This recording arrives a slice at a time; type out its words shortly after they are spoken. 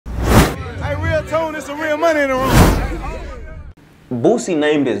RealToon, it's some real money in the room. Boosie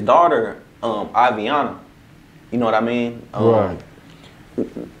named his daughter Aviana. You know what I mean? Right.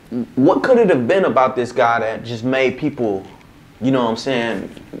 What could it have been about this guy that just made people, you know what I'm saying,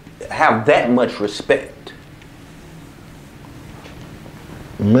 have that much respect?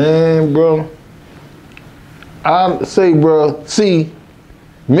 Man, bro. I say, bro, see,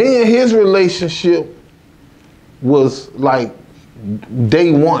 me and his relationship was like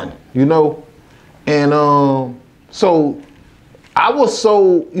day one, you know? And so I was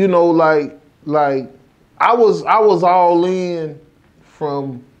so, you know, like I was all in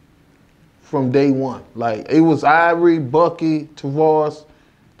from day one. Like it was Ivory, Bucky, Tavares,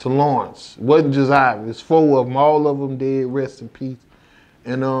 to Lawrence. It wasn't just Ivory, it's 4 of them, all of them dead, rest in peace.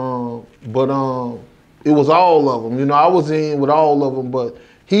 And it was all of them. You know, I was in with all of them, but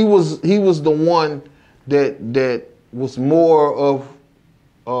he was the one that was more of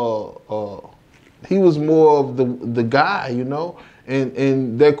he was more of the guy, you know.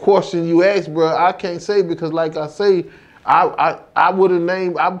 And that question you asked, bro, I can't say, because like I say, I would have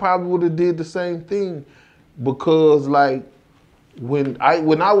named, I probably would have did the same thing, because like when I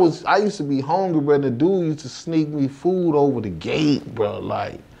used to be hungry, bro, and the dude used to sneak me food over the gate, bro,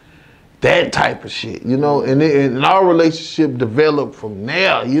 like that type of shit, you know. And our relationship developed from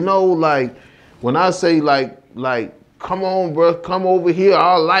there, you know. Like when I say like come on, bro, come over here,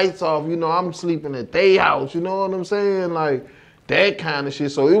 our lights off, you know, I'm sleeping at their house, you know what I'm saying, like that kind of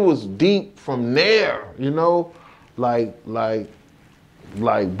shit. So it was deep from there, you know, like bro,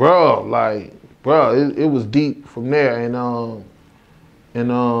 it was deep from there. And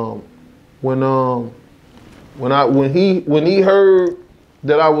when he heard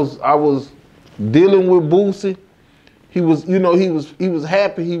that I was dealing with Boosie, he was, you know, he was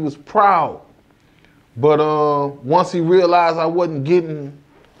happy, he was proud. But once he realized I wasn't getting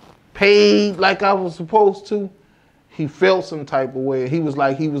paid like I was supposed to, he felt some type of way. He was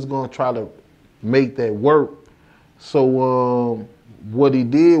like he was gonna try to make that work. So what he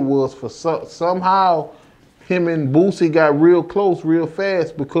did was, for somehow him and Boosie got real close real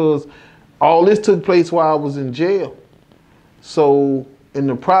fast, because all this took place while I was in jail. So in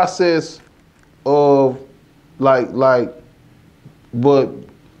the process of but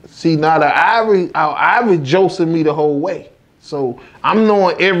see, now the Ivory josing me the whole way. So I'm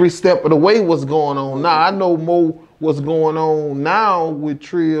knowing every step of the way what's going on now. I know more what's going on now with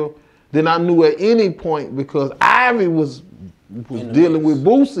Trill than I knew at any point, because Ivory was dealing with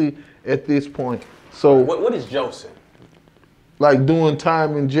Boosie at this point. So what is josing? Like doing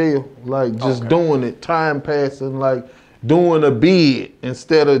time in jail, like just doing it, time passing, like doing a bid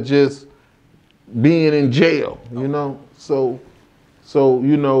instead of just being in jail, you know? So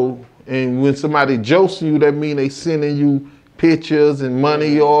you know, and when somebody jokes you, that mean they sending you pictures and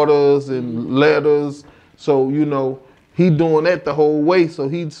money orders and letters. So, you know, he doing that the whole way.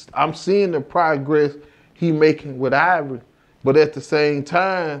 So I'm seeing the progress he making with Ivory. But at the same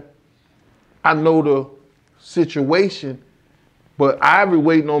time, I know the situation, but Ivory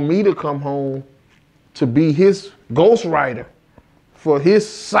waiting on me to come home to be his ghostwriter for his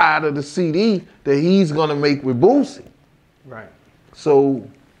side of the CD that he's gonna make with Boosie. Right. So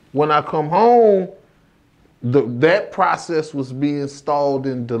when I come home, that process was being stalled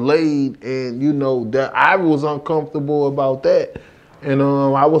and delayed, and you know that I was uncomfortable about that, and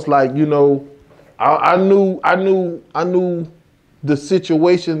I was like, you know, I knew the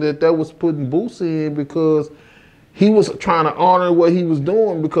situation that was putting Boosie in, because he was trying to honor what he was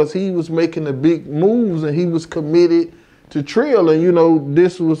doing, because he was making the big moves and he was committed to Trill, and you know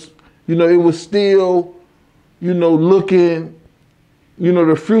this was, you know, it was still, you know, looking. You know,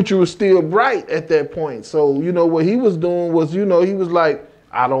 the future was still bright at that point. So, you know, what he was doing was, you know, he was like,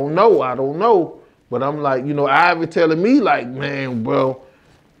 I don't know. But I'm like, you know, Ivy telling me like, man, bro,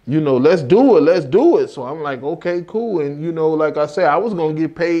 you know, let's do it. So I'm like, okay, cool. And, you know, like I said, I was going to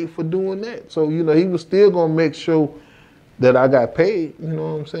get paid for doing that. So, you know, he was still going to make sure that I got paid, you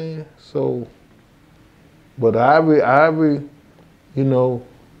know what I'm saying? So, but Ivory, you know,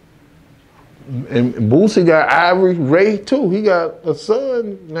 and Boosie got Ivory Ray too. He got a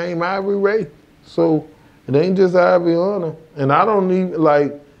son named Ivory Ray. So it ain't just Ivyana. And I don't even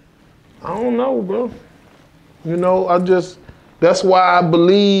I don't know, bro. You know, that's why I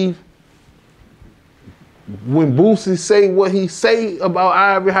believe when Boosie say what he say about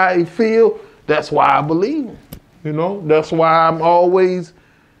Ivory, how he feel, that's why I believe him. You know, that's why I'm always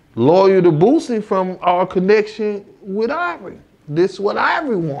loyal to Boosie from our connection with Ivory. This is what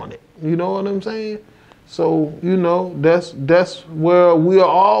Ivory wanted. You know what I'm saying? So, you know, that's where we'll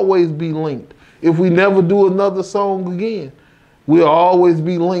always be linked. If we never do another song again, we'll always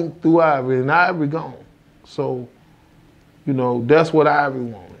be linked through Ivory, and Ivory gone. So, you know, that's what Ivory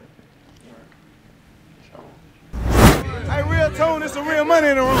wanted. Hey, RealToon, there's some real money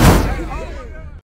in the room.